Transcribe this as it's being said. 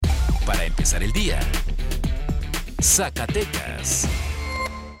para empezar el día. Zacatecas.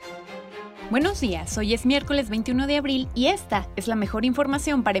 Buenos días, hoy es miércoles 21 de abril y esta es la mejor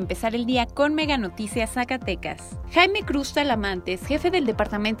información para empezar el día con Meganoticias Zacatecas. Jaime Cruz Talamantes, jefe del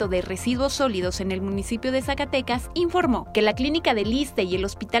Departamento de Residuos Sólidos en el municipio de Zacatecas, informó que la clínica del ISSSTE y el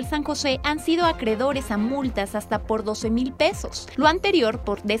Hospital San José han sido acreedores a multas hasta por 12,000 pesos, lo anterior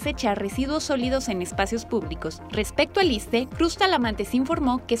por desechar residuos sólidos en espacios públicos. Respecto al ISSSTE, Cruz Talamantes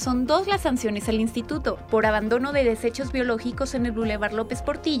informó que son 2 las sanciones al instituto por abandono de desechos biológicos en el Boulevard López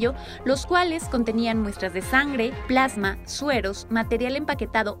Portillo, los cuales contenían muestras de sangre, plasma, sueros, material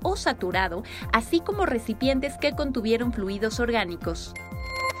empaquetado o saturado, así como recipientes que contuvieron fluidos orgánicos.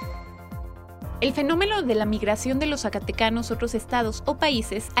 El fenómeno de la migración de los zacatecanos a otros estados o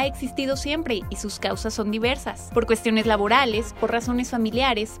países ha existido siempre y sus causas son diversas. Por cuestiones laborales, por razones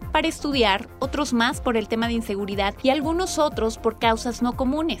familiares, para estudiar, otros más por el tema de inseguridad y algunos otros por causas no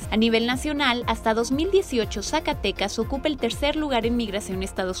comunes. A nivel nacional, hasta 2018 Zacatecas ocupa el 3er lugar en migración a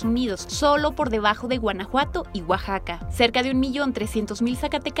Estados Unidos, solo por debajo de Guanajuato y Oaxaca. Cerca de 1,300,000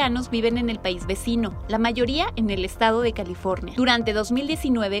 zacatecanos viven en el país vecino, la mayoría en el estado de California. Durante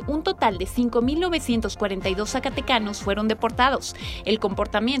 2019, un total de 5,942 zacatecanos fueron deportados. El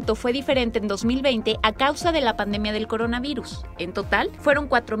comportamiento fue diferente en 2020 a causa de la pandemia del coronavirus. En total, fueron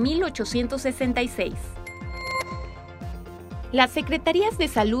 4,866. Las Secretarías de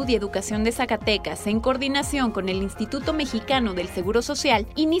Salud y Educación de Zacatecas, en coordinación con el Instituto Mexicano del Seguro Social,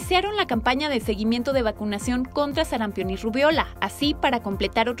 iniciaron la campaña de seguimiento de vacunación contra sarampión y rubiola, así para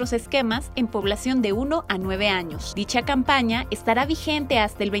completar otros esquemas en población de 1 a 9 años. Dicha campaña estará vigente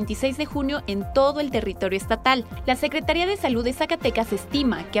hasta el 26 de junio en todo el territorio estatal. La Secretaría de Salud de Zacatecas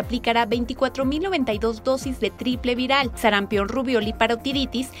estima que aplicará 24,092 dosis de triple viral, sarampión, rubiola y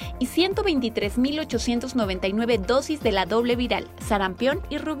parotiditis y 123,899 dosis de la doble viral, sarampión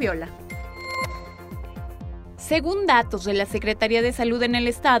y rubiola. Según datos de la Secretaría de Salud en el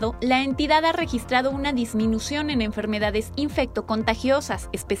estado, la entidad ha registrado una disminución en enfermedades infectocontagiosas,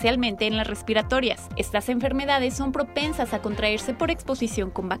 especialmente en las respiratorias. Estas enfermedades son propensas a contraerse por exposición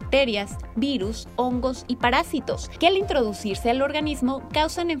con bacterias, virus, hongos y parásitos, que al introducirse al organismo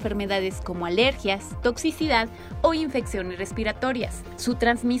causan enfermedades como alergias, toxicidad o infecciones respiratorias. Su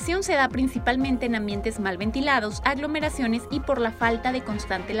transmisión se da principalmente en ambientes mal ventilados, aglomeraciones y por la falta de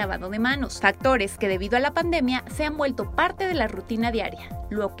constante lavado de manos, factores que debido a la pandemia se han vuelto parte de la rutina diaria,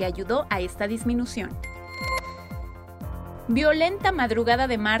 lo que ayudó a esta disminución. Violenta madrugada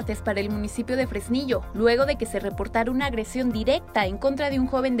de martes para el municipio de Fresnillo, luego de que se reportara una agresión directa en contra de un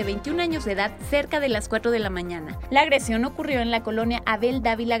joven de 21 años de edad cerca de las 4 de la mañana. La agresión ocurrió en la colonia Abel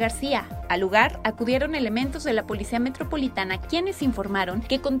Dávila García. Al lugar acudieron elementos de la Policía Metropolitana, quienes informaron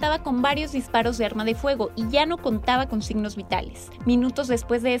que contaba con varios disparos de arma de fuego y ya no contaba con signos vitales. Minutos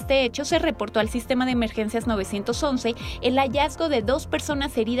después de este hecho, se reportó al sistema de emergencias 911 el hallazgo de 2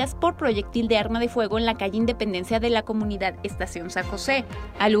 personas heridas por proyectil de arma de fuego en la calle Independencia de la comunidad Estación San José.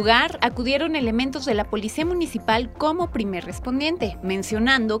 Al lugar acudieron elementos de la Policía Municipal como primer respondiente,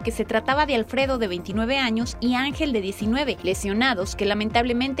 mencionando que se trataba de Alfredo de 29 años y Ángel de 19, lesionados que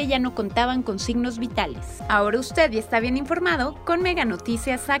lamentablemente ya no contaban con signos vitales. Ahora usted ya está bien informado con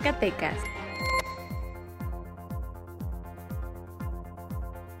Meganoticias Zacatecas.